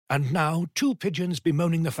And now, two pigeons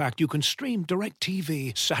bemoaning the fact you can stream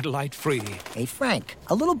DirecTV satellite-free. Hey, Frank,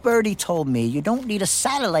 a little birdie told me you don't need a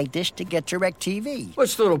satellite dish to get DirecTV.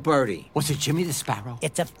 What's little birdie? Was it Jimmy the Sparrow?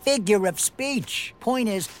 It's a figure of speech. Point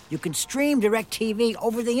is, you can stream DirecTV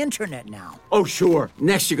over the internet now. Oh, sure.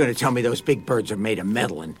 Next you're going to tell me those big birds are made of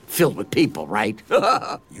metal and filled with people, right?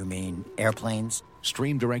 You mean airplanes?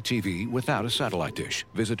 Stream DirecTV without a satellite dish.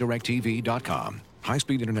 Visit DirecTV.com.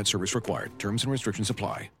 High-speed internet service required. Terms and restrictions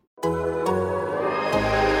apply. Donna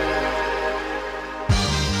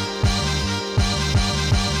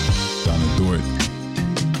Dort.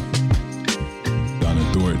 Donna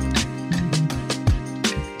Dort.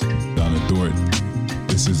 Donna Dort.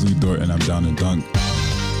 This is Lou Dort and I'm down to dunk.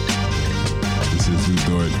 This is Lou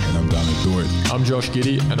Dort and I'm down to Dort. I'm Josh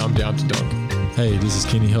Giddey and I'm down to dunk. Hey, this is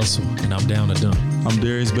Kenny Hustle and I'm down to dunk. I'm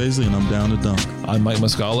Darius Baisley and I'm down to dunk. I'm Mike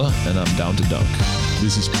Muscala and I'm down to dunk.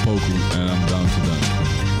 This is Poku and I'm down to dunk.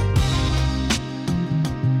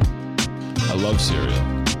 I love cereal.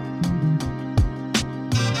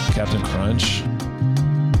 Captain Crunch,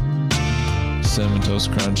 Cinnamon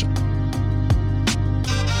Toast Crunch,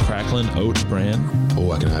 Cracklin Oat Bran.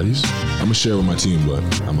 Oh, I can have these? I'm going to share with my team, but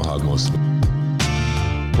I'm going to hog most of it.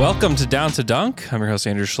 Welcome to Down to Dunk. I'm your host,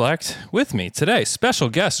 Andrew Schlecht. With me today, special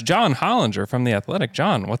guest John Hollinger from The Athletic.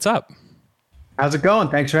 John, what's up? How's it going?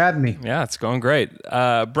 Thanks for having me. Yeah, it's going great.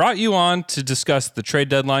 Brought you on to discuss the trade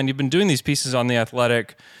deadline. You've been doing these pieces on The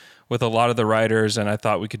Athletic with a lot of the writers, and I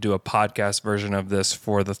thought we could do a podcast version of this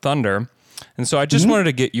for the Thunder. And so I just wanted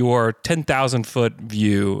to get your 10,000-foot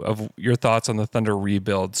view of your thoughts on the Thunder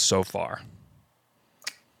rebuild so far.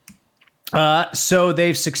 So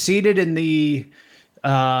they've succeeded in the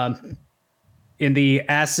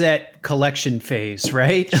asset collection phase,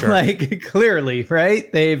 right? Sure. Like clearly, right?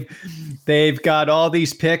 They've got all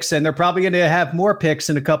these picks, and they're probably going to have more picks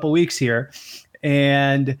in a couple weeks here,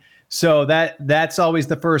 and so that's always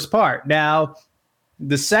the first part. Now,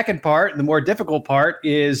 the second part, the more difficult part,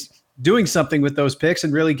 is doing something with those picks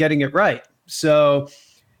and really getting it right. So,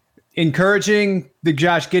 encouraging the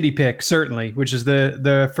Josh Giddey pick, certainly, which is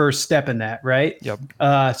the first step in that, right?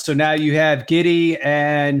 Yep. So now you have Giddey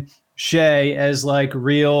and Shea as like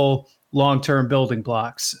real long-term building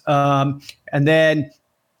blocks. And then,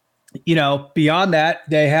 beyond that,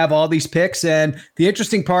 they have all these picks. And the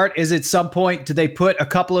interesting part is at some point, do they put a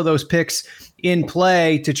couple of those picks in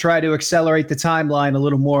play to try to accelerate the timeline a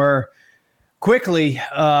little more quickly,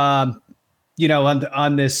 on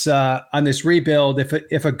this rebuild,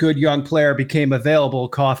 if a good young player became available,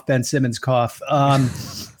 cough Ben Simmons cough,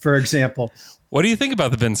 for example. What do you think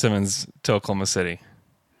about the Ben Simmons to Oklahoma City?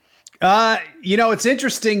 It's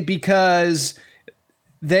interesting because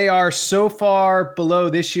they are so far below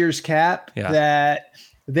this year's cap that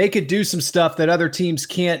they could do some stuff that other teams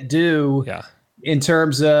can't do in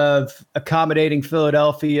terms of accommodating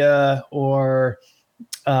Philadelphia or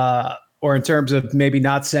in terms of maybe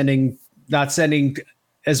not sending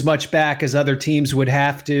as much back as other teams would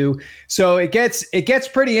have to. So it gets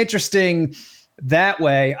pretty interesting that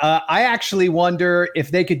way. I actually wonder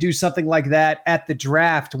if they could do something like that at the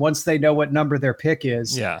draft once they know what number their pick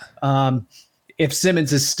is. Yeah. If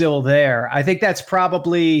Simmons is still there. I think that's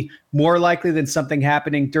probably more likely than something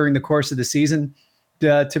happening during the course of the season,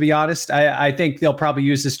 to be honest. I think they'll probably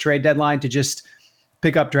use this trade deadline to just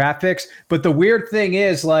pick up draft picks. But the weird thing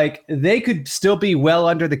is, like, they could still be well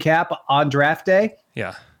under the cap on draft day.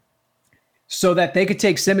 Yeah. So that they could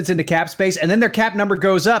take Simmons into cap space, and then their cap number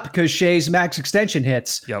goes up because Shea's max extension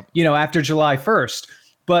hits, after July 1st.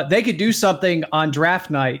 But they could do something on draft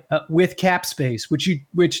night with cap space, which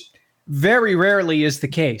very rarely is the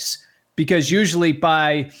case, because usually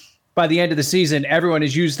by the end of the season, everyone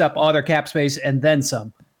has used up all their cap space and then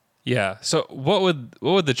some. Yeah. So what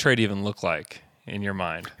would the trade even look like in your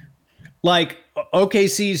mind? Like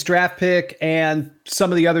OKC's draft pick and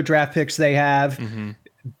some of the other draft picks they have,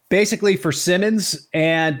 basically for Simmons,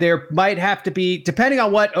 and there might have to be, depending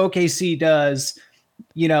on what OKC does,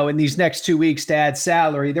 in these next 2 weeks to add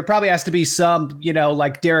salary, there probably has to be some,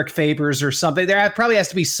 like Derek Favors or something. There probably has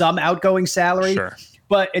to be some outgoing salary, sure,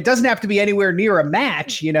 but it doesn't have to be anywhere near a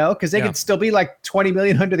match, because they could still be like 20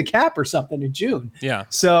 million under the cap or something in June. Yeah.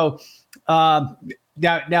 So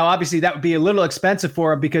now obviously that would be a little expensive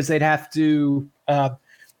for them because they'd have to,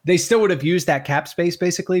 they still would have used that cap space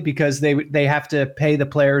basically because they have to pay the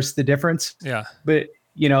players the difference. Yeah. But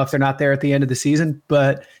if they're not there at the end of the season,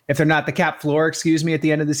 but if they're not the cap floor, at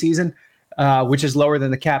the end of the season, which is lower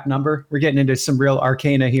than the cap number, we're getting into some real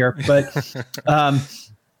arcana here. But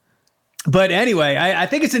anyway, I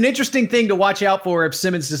think it's an interesting thing to watch out for if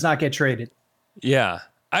Simmons does not get traded. Yeah.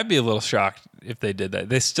 I'd be a little shocked if they did that.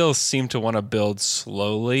 They still seem to want to build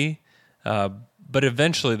slowly, but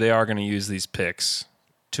eventually they are going to use these picks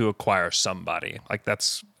to acquire somebody. Like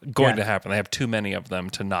that's going to happen. They have too many of them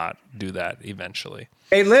to not do that eventually.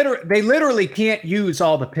 They literally can't use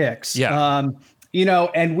all the picks. Yeah.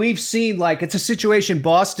 And we've seen like it's a situation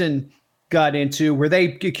Boston got into where they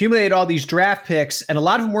accumulated all these draft picks, and a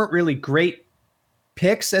lot of them weren't really great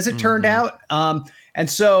picks as it turned out. And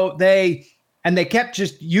so they kept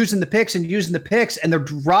just using the picks, and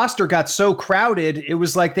the roster got so crowded. It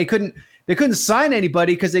was like they couldn't sign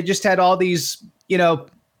anybody because they just had all these,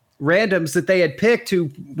 randoms that they had picked who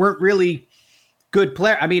weren't really good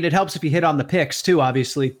players. I mean, it helps if you hit on the picks too,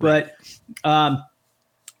 obviously, but,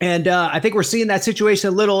 I think we're seeing that situation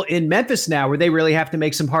a little in Memphis now where they really have to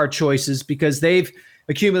make some hard choices because they've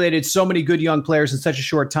accumulated so many good young players in such a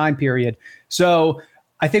short time period. So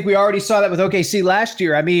I think we already saw that with OKC last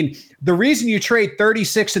year. I mean, the reason you trade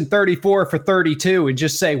 36 and 34 for 32 and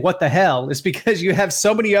just say, what the hell, is because you have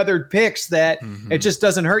so many other picks that it just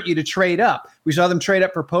doesn't hurt you to trade up. We saw them trade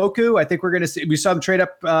up for Poku. I think we saw them trade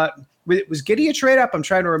up. Was Giddey a trade up? I'm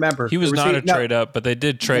trying to remember. He was not a trade up, but they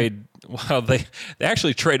did trade. Well, they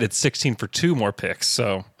actually traded 16 for 2 more picks.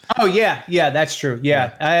 So. Oh yeah, that's true.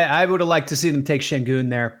 Yeah. I would have liked to see them take Şengün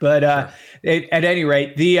there, but at any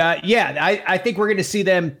rate, I think we're going to see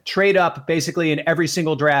them trade up basically in every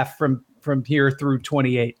single draft from here through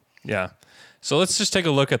 28. Yeah. So let's just take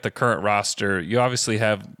a look at the current roster. You obviously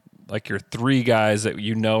have like your 3 guys that are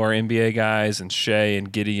NBA guys, and Shea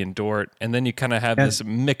and Giddey and Dort, and then you kind of have this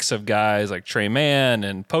mix of guys like Tre Mann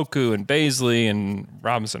and Poku and Bazley and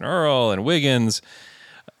Robinson Earl and Wiggins.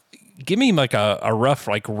 Give me like a rough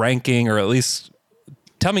like ranking, or at least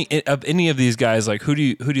tell me of any of these guys, like who do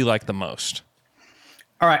you like the most?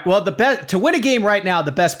 All right. Well, to win a game right now,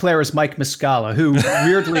 the best player is Mike Muscala, who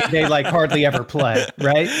weirdly they like hardly ever play,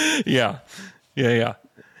 right? Yeah.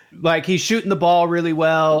 Like he's shooting the ball really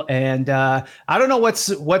well, and I don't know what's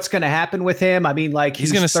going to happen with him. I mean, like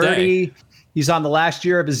he's going to 30. Stay. He's on the last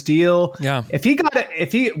year of his deal. Yeah.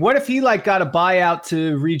 What if he like got a buyout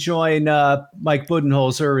to rejoin Mike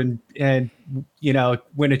Budenholzer and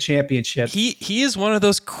win a championship? He is one of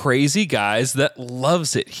those crazy guys that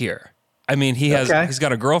loves it here. I mean, he's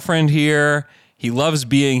got a girlfriend here. He loves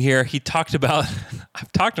being here. He talked about,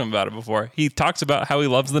 I've talked to him about it before. He talks about how he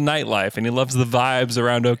loves the nightlife and he loves the vibes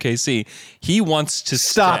around OKC. He wants to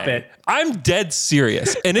stop stay. it. I'm dead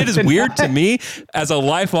serious. And it is weird to me as a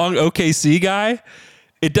lifelong OKC guy.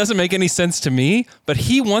 It doesn't make any sense to me, but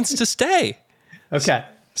he wants to stay. Okay.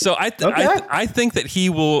 So I think that he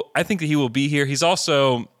will be here. He's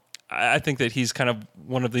also, I think that he's kind of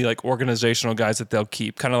one of the like organizational guys that they'll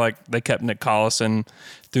keep, kind of like they kept Nick Collison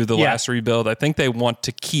through the last rebuild. I think they want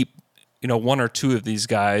to keep, 1 or 2 of these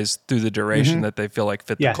guys through the duration that they feel like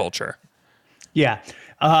fit the culture. Yeah.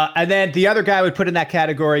 And then the other guy I would put in that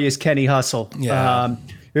category is Kenny Hustle. Yeah.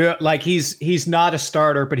 Like he's not a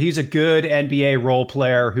starter, but he's a good NBA role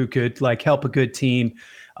player who could like help a good team.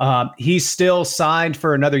 He's still signed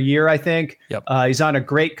for another year, I think. Yep. He's on a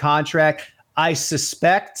great contract. I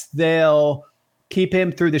suspect they'll keep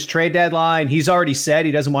him through this trade deadline. He's already said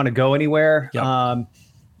he doesn't want to go anywhere. Yep.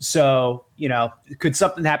 So, could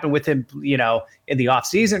something happen with him, in the off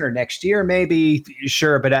season or next year, maybe?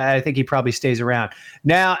 Sure. But I think he probably stays around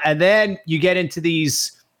now. And then you get into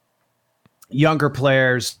these younger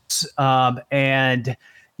players and,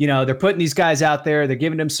 they're putting these guys out there, they're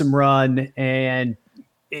giving them some run, and,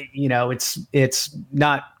 it's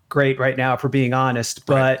not great right now, if we're being honest,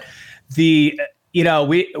 but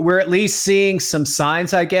we're at least seeing some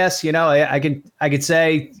signs, I guess. I could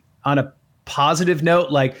say on a positive note,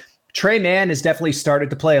 like Tre Mann has definitely started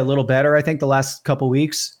to play a little better, I think, the last couple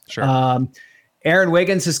weeks. Sure. Aaron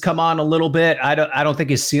Wiggins has come on a little bit. I don't think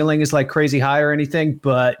his ceiling is like crazy high or anything,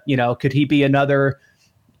 but could he be another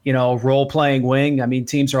role playing wing? I mean,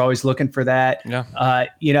 teams are always looking for that.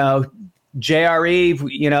 Yeah.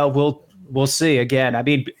 JRE, we'll see. Again, I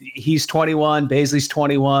mean, he's 21, Bazley's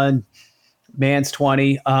 21, Mann's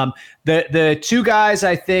 20. The 2 guys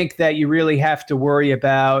I think that you really have to worry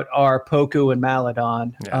about are Poku and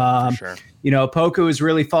Maledon. Yeah, for sure. Poku is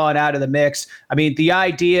really falling out of the mix. I mean, the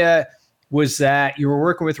idea was that you were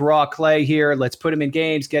working with raw clay here. Let's put him in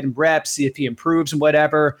games, get him reps, see if he improves and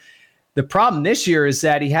whatever. The problem this year is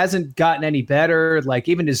that he hasn't gotten any better. Like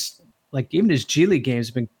even his G League games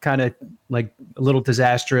have been kind of like a little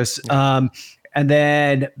disastrous. Yeah. And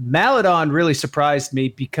then Maledon really surprised me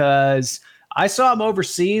because I saw him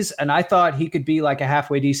overseas and I thought he could be like a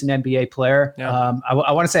halfway decent NBA player. Yeah.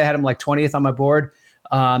 I want to say I had him like 20th on my board.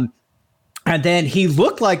 And then he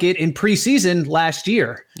looked like it in preseason last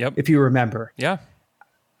year, if you remember. Yeah.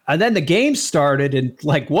 And then the game started and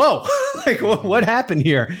like, whoa, like what happened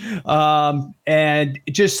here? And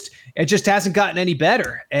it just hasn't gotten any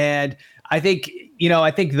better. And I think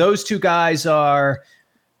those two guys are,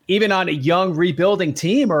 even on a young rebuilding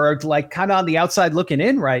team, are like kind of on the outside looking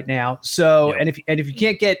in right now. So, and if you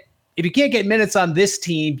can't get minutes on this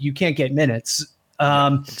team, you can't get minutes.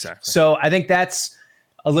 Exactly. So I think that's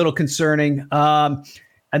a little concerning. And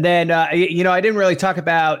then, I didn't really talk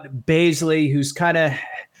about Bazley, who's kind of,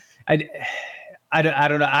 I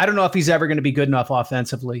don't know. I don't know if he's ever going to be good enough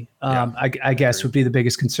offensively. I guess would be the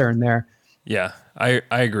biggest concern there. Yeah, I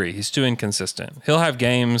agree. He's too inconsistent. He'll have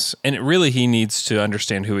games, and he needs to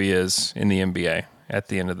understand who he is in the NBA at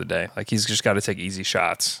the end of the day. Like, he's just got to take easy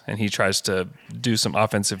shots, and he tries to do some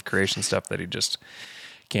offensive creation stuff that he just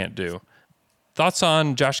can't do. Thoughts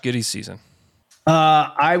on Josh Giddey's season?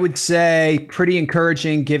 I would say pretty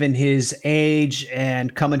encouraging given his age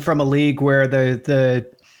and coming from a league where the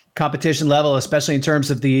competition level, especially in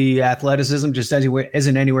terms of the athleticism, just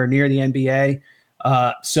isn't anywhere near the NBA.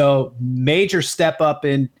 So major step up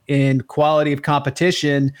in quality of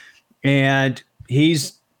competition, and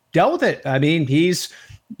he's dealt with it. I mean, he is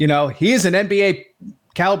an NBA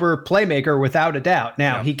caliber playmaker without a doubt.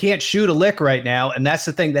 Now, he can't shoot a lick right now, and that's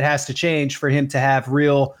the thing that has to change for him to have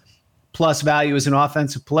real plus value as an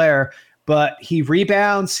offensive player. But he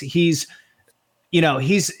rebounds. He's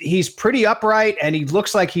pretty upright, and he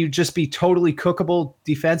looks like he'd just be totally cookable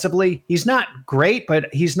defensively. He's not great,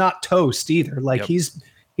 but he's not toast either. Like he's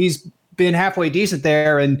been halfway decent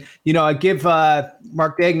there. And, I give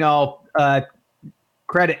Mark Daigneault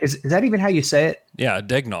credit. Is that even how you say it? Yeah,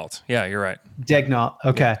 Daigneault. Yeah, you're right. Daigneault.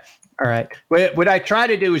 Okay. All right. What I try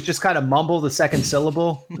to do is just kind of mumble the second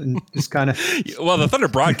syllable and just kind of. Well, the Thunder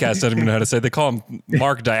broadcast doesn't even know how to say it. They call him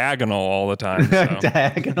Mark Diagonal all the time. So.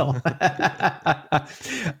 Diagonal.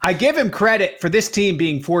 I give him credit for this team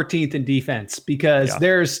being 14th in defense because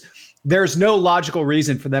there's no logical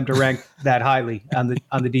reason for them to rank that highly on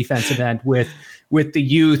the defensive end with the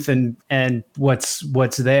youth and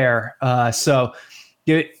what's there. So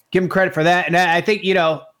give him credit for that. And I think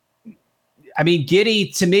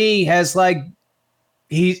Giddey to me has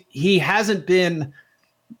he hasn't been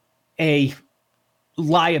a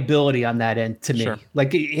liability on that end to me. Sure.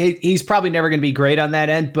 Like he's probably never going to be great on that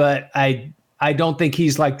end, but I don't think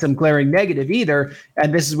he's like some glaring negative either.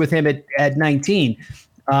 And this is with him at 19.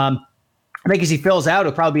 I think as he fills out,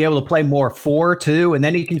 he'll probably be able to play more 4 too, and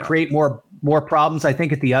then he can create more problems. I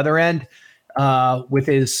think at the other end with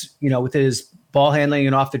his ball handling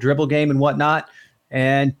and off the dribble game and whatnot.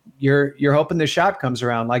 And you're hoping the shot comes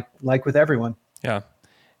around like with everyone. Yeah.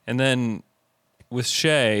 And then with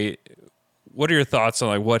Shai, what are your thoughts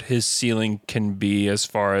on what his ceiling can be as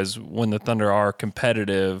far as when the Thunder are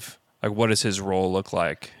competitive? Like, what does his role look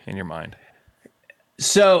like in your mind?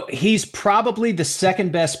 So he's probably the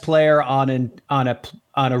second best player on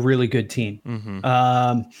a really good team.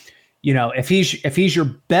 Mm-hmm. If he's your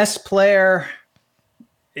best player,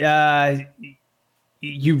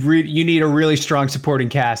 you need a really strong supporting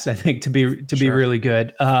cast, I think, to be really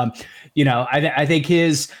good. I think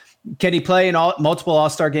can he play in multiple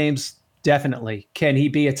All-Star games? Definitely. Can he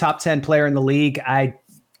be a top 10 player in the league? I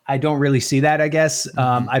don't really see that, I guess.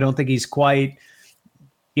 I don't think he's quite,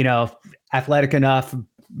 athletic enough,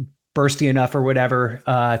 bursty enough or whatever,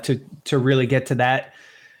 to really get to that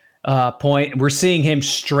point. We're seeing him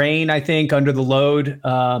strain, I think, under the load,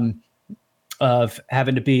 of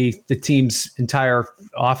having to be the team's entire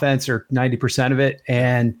offense or 90% of it.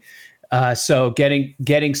 And so getting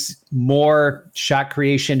more shot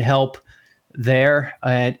creation help there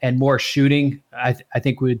and more shooting, I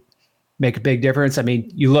think would make a big difference. I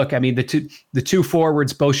mean, the two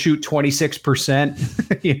forwards both shoot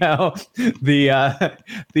 26%,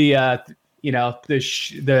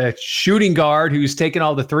 the shooting guard who's taking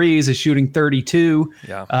all the threes is shooting 32.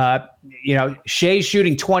 Yeah. Shai's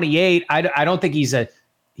shooting 28. I don't think he's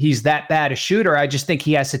that bad a shooter. I just think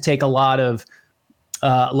he has to take a lot of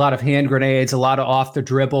hand grenades, a lot of off the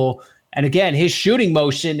dribble. And again, his shooting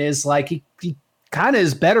motion is like, he kind of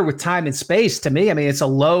is better with time and space to me. I mean, it's a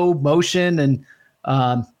low motion. And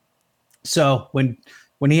so when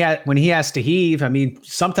he has to heave, I mean,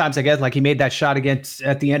 sometimes I guess like he made that shot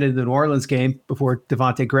at the end of the New Orleans game before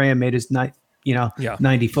Devontae Graham made his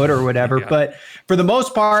 90-footer or whatever. Yeah. But for the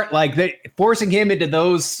most part, forcing him into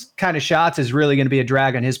those kind of shots is really going to be a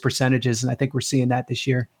drag on his percentages. And I think we're seeing that this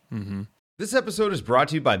year. Mm-hmm. This episode is brought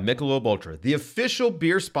to you by Michelob Ultra, the official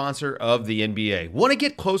beer sponsor of the NBA. Want to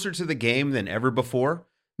get closer to the game than ever before?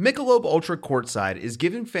 Michelob Ultra Courtside is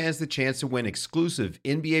giving fans the chance to win exclusive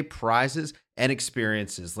NBA prizes and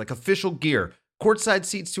experiences like official gear, courtside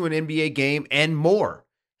seats to an NBA game, and more.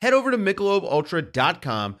 Head over to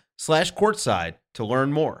MichelobUltra.com/courtside to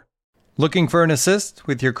learn more. Looking for an assist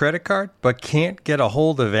with your credit card, but can't get a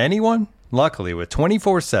hold of anyone? Luckily, with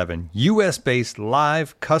 24/7 U.S.-based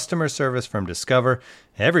live customer service from Discover,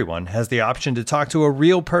 everyone has the option to talk to a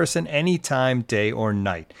real person anytime, day or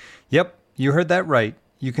night. Yep, you heard that right.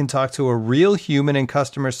 You can talk to a real human in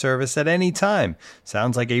customer service at any time.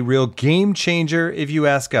 Sounds like a real game changer if you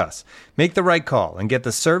ask us. Make the right call and get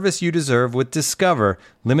the service you deserve with Discover.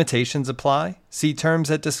 Limitations apply. See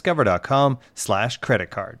terms at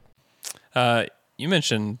discover.com/creditcard. You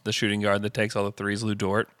mentioned the shooting guard that takes all the threes, Lu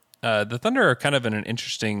Dort. The Thunder are kind of in an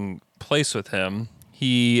interesting place with him.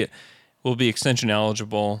 He will be extension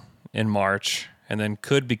eligible in March and then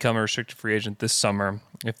could become a restricted free agent this summer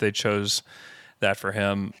if they chose that for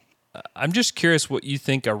him. I'm just curious what you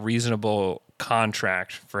think a reasonable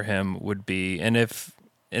contract for him would be, and if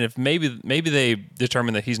maybe they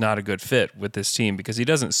determine that he's not a good fit with this team because he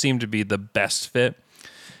doesn't seem to be the best fit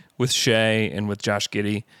with Shea and with Josh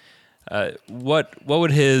Giddey. What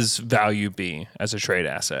would his value be as a trade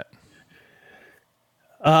asset?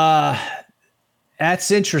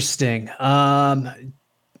 That's interesting.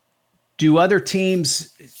 Do other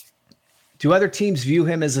teams view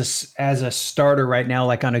him as a starter right now,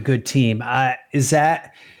 like on a good team? I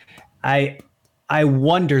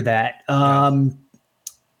wonder that.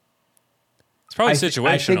 It's probably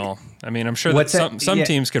situational. I mean, I'm sure that some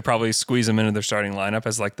teams could probably squeeze him into their starting lineup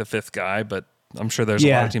as like the fifth guy, but I'm sure there's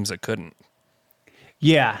a lot of teams that couldn't.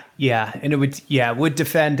 Yeah, and it would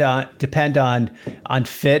depend on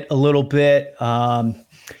fit a little bit, and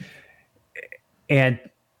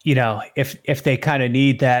if they kind of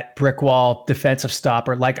need that brick wall defensive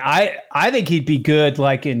stopper, like I think he'd be good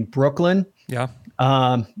like in Brooklyn,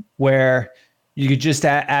 where you could just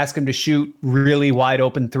ask him to shoot really wide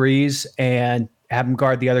open threes and have him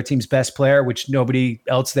guard the other team's best player, which nobody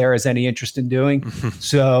else there has any interest in doing.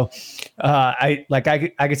 So I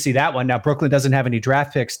could see that one. Now Brooklyn doesn't have any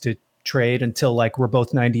draft picks to trade until like we're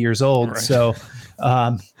both 90 years old. Right. So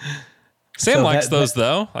Sam likes those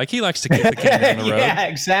though. Like he likes to kick the can down the road. Yeah,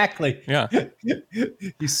 exactly. Yeah.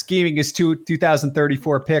 He's scheming his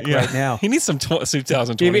 2034 pick right now. He needs some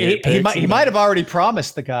 2028 picks. He might have already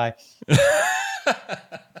promised the guy.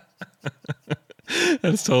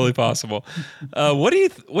 That's totally possible. What do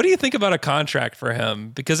you think about a contract for him?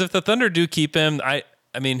 Because if the Thunder do keep him, I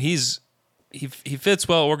mean he fits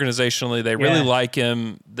well organizationally. They really like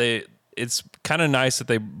him. It's kind of nice that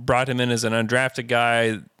they brought him in as an undrafted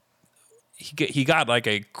guy. He got like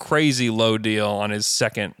a crazy low deal on his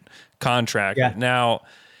second contract. Yeah. Now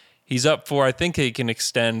he's up for, I think he can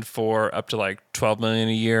extend for up to like $12 million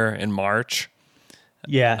a year in March.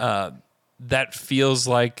 Yeah. That feels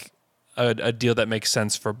like a deal that makes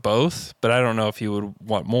sense for both, but I don't know if he would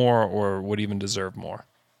want more or would even deserve more.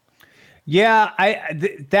 Yeah,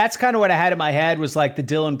 that's kind of what I had in my head was like the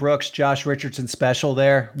Dylan Brooks, Josh Richardson special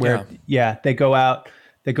there, where they go out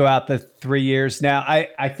the 3 years. Now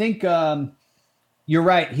I think you're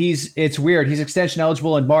right. It's weird. He's extension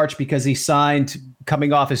eligible in March because he signed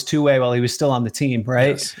coming off his two-way while he was still on the team,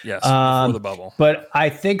 right? Yes, before the bubble. But I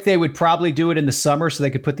think they would probably do it in the summer so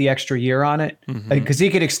they could put the extra year on it because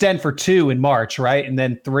he could extend for 2 in March, right? And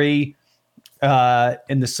then 3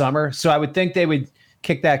 in the summer. So I would think they would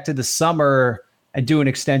kick back to the summer and do an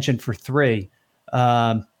extension for 3.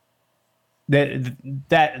 That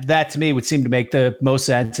to me would seem to make the most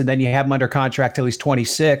sense. And then you have him under contract till he's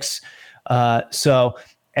 26. And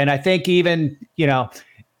I think even,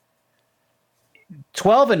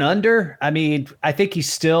 12 and under, I mean, I think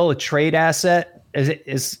he's still a trade asset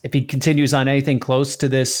is if he continues on anything close to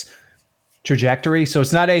this trajectory. So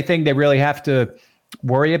it's not anything they really have to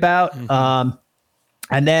worry about.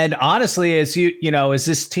 And then honestly, as as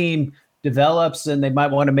this team develops and they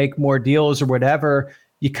might want to make more deals or whatever,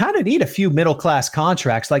 you kind of need a few middle-class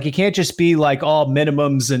contracts. Like you can't just be like all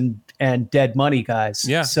minimums and dead money guys.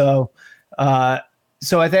 Yeah.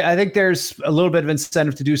 So I think there's a little bit of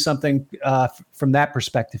incentive to do something from that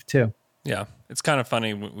perspective too. Yeah. It's kind of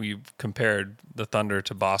funny when we compared the Thunder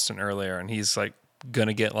to Boston earlier, and he's like going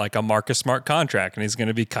to get like a Marcus Smart contract, and he's going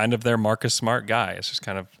to be kind of their Marcus Smart guy. It's just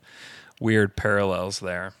kind of weird parallels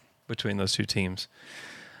there between those two teams.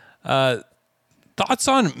 Thoughts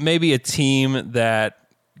on maybe a team that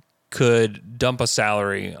could dump a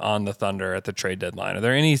salary on the Thunder at the trade deadline? Are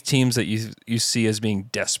there any teams that you see as being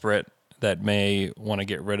desperate that may want to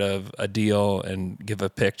get rid of a deal and give a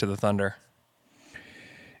pick to the Thunder?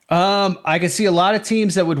 I can see a lot of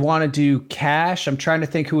teams that would want to do cash. I'm trying to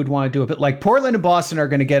think who would want to do it, but like Portland and Boston are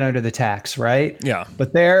going to get under the tax, right? Yeah.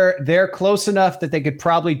 But they're close enough that they could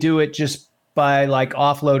probably do it just by like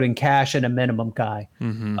offloading cash and a minimum guy.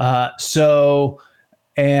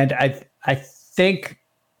 And I think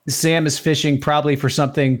Sam is fishing probably for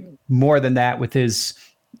something more than that with his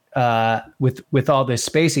with all this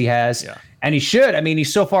space he has. Yeah. And he should. I mean,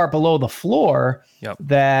 he's so far below the floor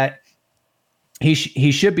that he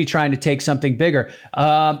should be trying to take something bigger.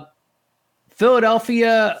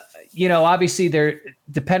 Philadelphia, obviously they're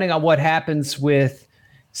depending on what happens with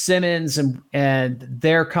Simmons and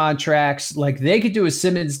their contracts. Like they could do a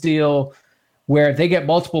Simmons deal where they get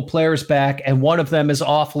multiple players back and one of them is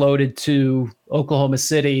offloaded to Oklahoma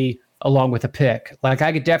City along with a pick. Like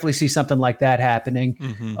I could definitely see something like that happening.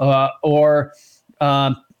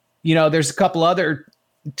 There's a couple other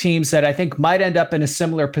teams that I think might end up in a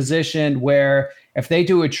similar position where if they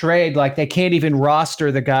do a trade, like they can't even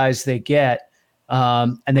roster the guys they get.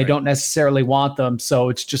 And they don't necessarily want them. So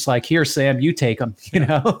it's just like, here, Sam, you take them,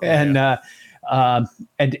 and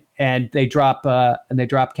they drop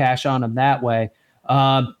cash on them that way.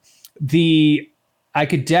 I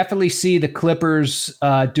could definitely see the Clippers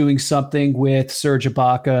doing something with Serge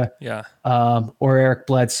Ibaka, or Eric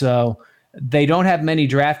Bledsoe. They don't have many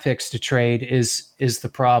draft picks to trade is the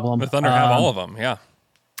problem. The Thunder have all of them. Yeah.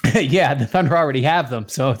 Yeah. The Thunder already have them.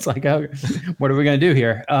 So it's like, oh, what are we going to do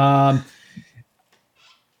here?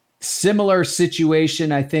 Similar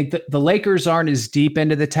situation. I think that the Lakers aren't as deep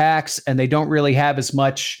into the tax and they don't really have as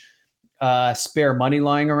much spare money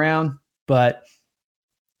lying around, but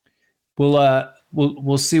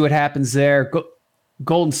we'll see what happens there.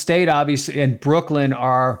 Golden State, obviously, and Brooklyn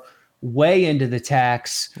are way into the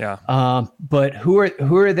tax. Yeah. But who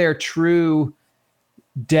are their true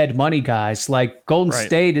dead money guys? Like Golden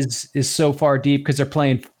State is so far deep because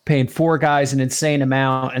they're paying four guys an insane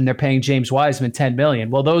amount and they're paying James Wiseman $10 million.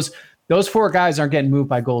 Well, those four guys aren't getting moved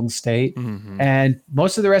by Golden State. And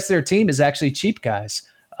most of the rest of their team is actually cheap guys.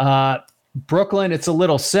 Brooklyn, it's a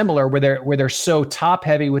little similar where they're so top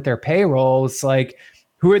heavy with their payroll. It's like,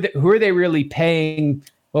 who are they really paying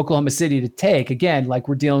Oklahoma City to take? Again, like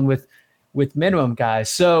we're dealing with minimum guys.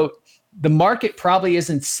 So the market probably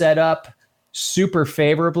isn't set up super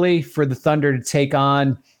favorably for the Thunder to take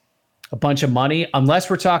on a bunch of money, unless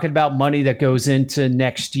we're talking about money that goes into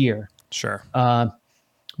next year. Sure.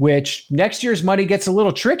 Which next year's money gets a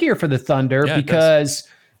little trickier for the Thunder because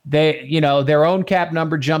they, their own cap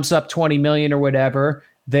number jumps up 20 million or whatever.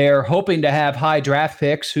 They're hoping to have high draft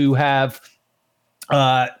picks who have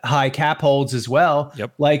high cap holds as well.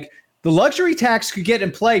 Yep. Like the luxury tax could get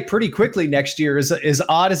in play pretty quickly next year, as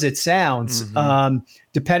odd as it sounds,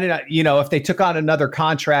 depending on, if they took on another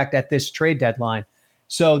contract at this trade deadline.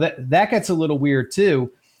 So that gets a little weird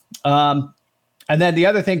too. And then the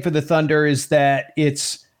other thing for the Thunder is that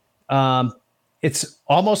it's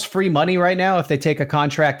almost free money right now if they take a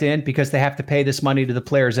contract in because they have to pay this money to the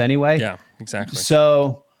players anyway. Yeah, exactly.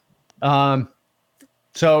 So,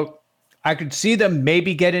 so I could see them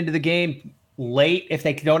maybe get into the game late if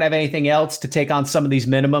they don't have anything else to take on some of these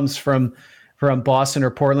minimums from Boston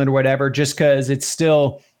or Portland or whatever, just because it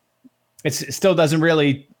still doesn't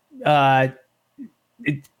really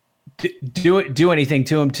do anything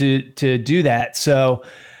to them to do that. So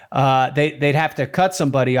they'd have to cut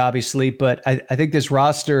somebody, obviously, but I think this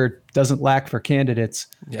roster doesn't lack for candidates.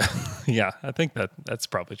 Yeah, I think that's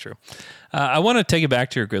probably true. I want to take it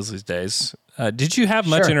back to your Grizzlies days. Did you have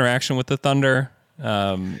much interaction with the Thunder?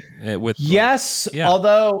 Yes,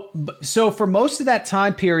 although so for most of that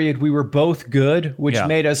time period, we were both good, which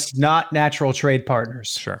made us not natural trade partners.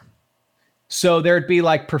 Sure. So there'd be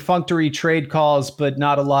like perfunctory trade calls, but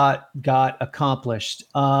not a lot got accomplished.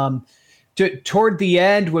 Toward the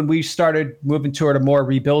end, when we started moving toward a more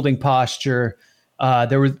rebuilding posture,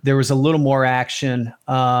 there was a little more action.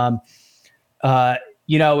 It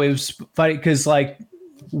was funny because like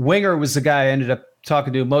Winger was the guy I ended up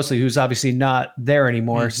talking to mostly, who's obviously not there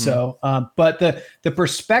anymore. So, but the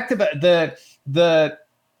perspective, the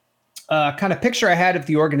kind of picture I had of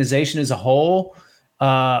the organization as a whole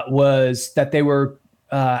was that they were,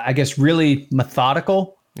 I guess, really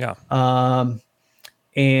methodical. Yeah.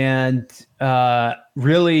 And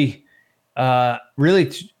really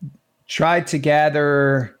tried to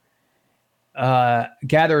gather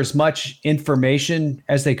as much information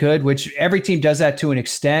as they could, which every team does that to an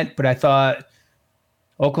extent. But I thought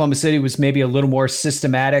Oklahoma City was maybe a little more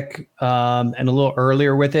systematic and a little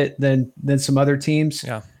earlier with it than some other teams.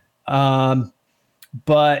 Yeah.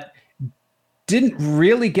 But didn't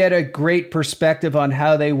really get a great perspective on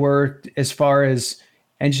how they were as far as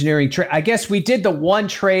engineering trade. I guess we did the one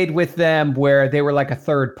trade with them where they were like a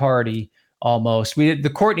third party almost. We did the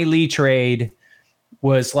Courtney Lee trade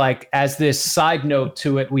was like, as this side note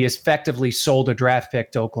to it, we effectively sold a draft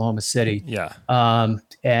pick to Oklahoma City. Yeah.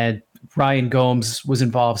 And Ryan Gomes was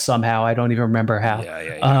involved somehow. I don't even remember how.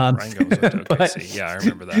 Yeah. Ryan Gomes went to OKC. Yeah, I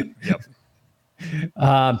remember that. Yep.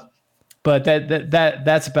 But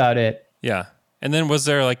that's about it. Yeah. And then was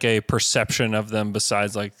there like a perception of them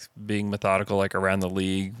besides like being methodical, like around the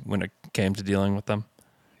league when it came to dealing with them?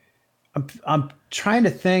 I'm trying to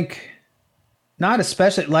think. Not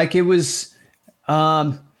especially. Like it was.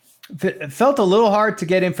 It felt a little hard to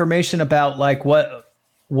get information about like what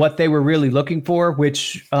they were really looking for,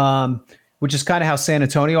 which is kind of how San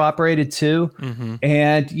Antonio operated too. Mm-hmm.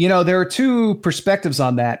 And there are two perspectives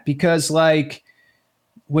on that, because like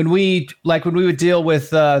when we would deal with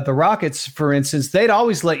the Rockets, for instance, they'd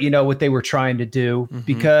always let you know what they were trying to do, mm-hmm.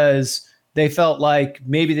 because they felt like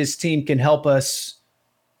maybe this team can help us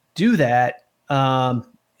do that,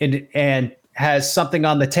 and has something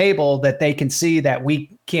on the table that they can see that we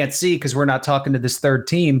can't see because we're not talking to this third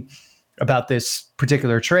team about this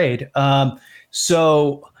particular trade. And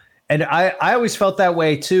I always felt that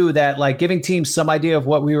way too, that like giving teams some idea of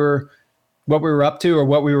what we were up to or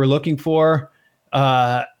what we were looking for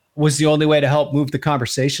was the only way to help move the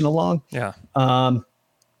conversation along. Yeah. I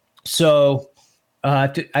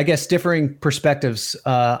guess differing perspectives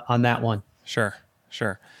on that one. Sure.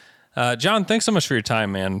 John, thanks so much for your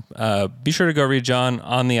time, man. Be sure to go read John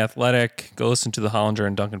on The Athletic. Go listen to the Hollinger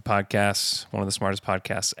and Duncan podcasts, one of the smartest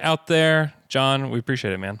podcasts out there. John, we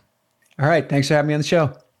appreciate it, man. All right. Thanks for having me on the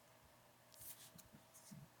show.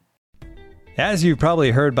 As you've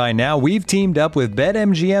probably heard by now, we've teamed up with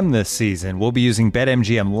BetMGM this season. We'll be using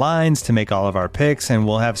BetMGM lines to make all of our picks, and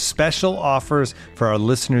we'll have special offers for our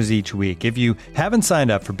listeners each week. If you haven't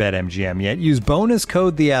signed up for BetMGM yet, use bonus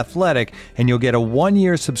code The Athletic, and you'll get a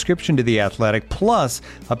 1-year subscription to The Athletic, plus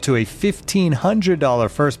up to a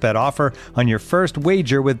 $1,500 first bet offer on your first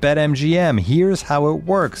wager with BetMGM. Here's how it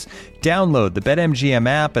works. Download the BetMGM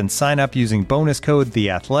app and sign up using bonus code The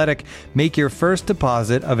Athletic. Make your first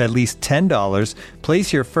deposit of at least $10.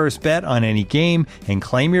 Place your first bet on any game and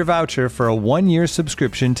claim your voucher for a 1-year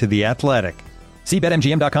subscription to The Athletic. See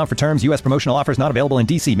BetMGM.com for terms. U.S. promotional offers not available in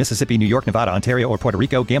D.C., Mississippi, New York, Nevada, Ontario, or Puerto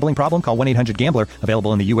Rico. Gambling problem? Call 1-800-GAMBLER.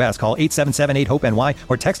 Available in the U.S. Call 877-8-HOPE-NY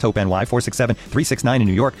or text HOPE-NY 467-369 in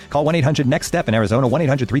New York. Call 1-800-NEXT-STEP in Arizona.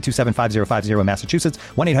 1-800-327-5050 in Massachusetts.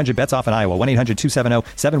 1-800-BETS-OFF in Iowa.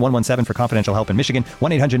 1-800-270-7117 for confidential help in Michigan.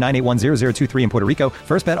 1-800-981-0023 in Puerto Rico.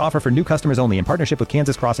 First bet offer for new customers only in partnership with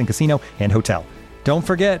Kansas Crossing Casino and Hotel. Don't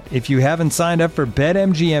forget, if you haven't signed up for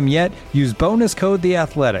BetMGM yet, use bonus code The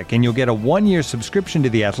Athletic, and you'll get a 1-year subscription to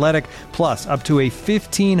The Athletic, plus up to a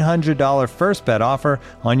 $1,500 first bet offer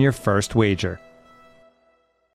on your first wager.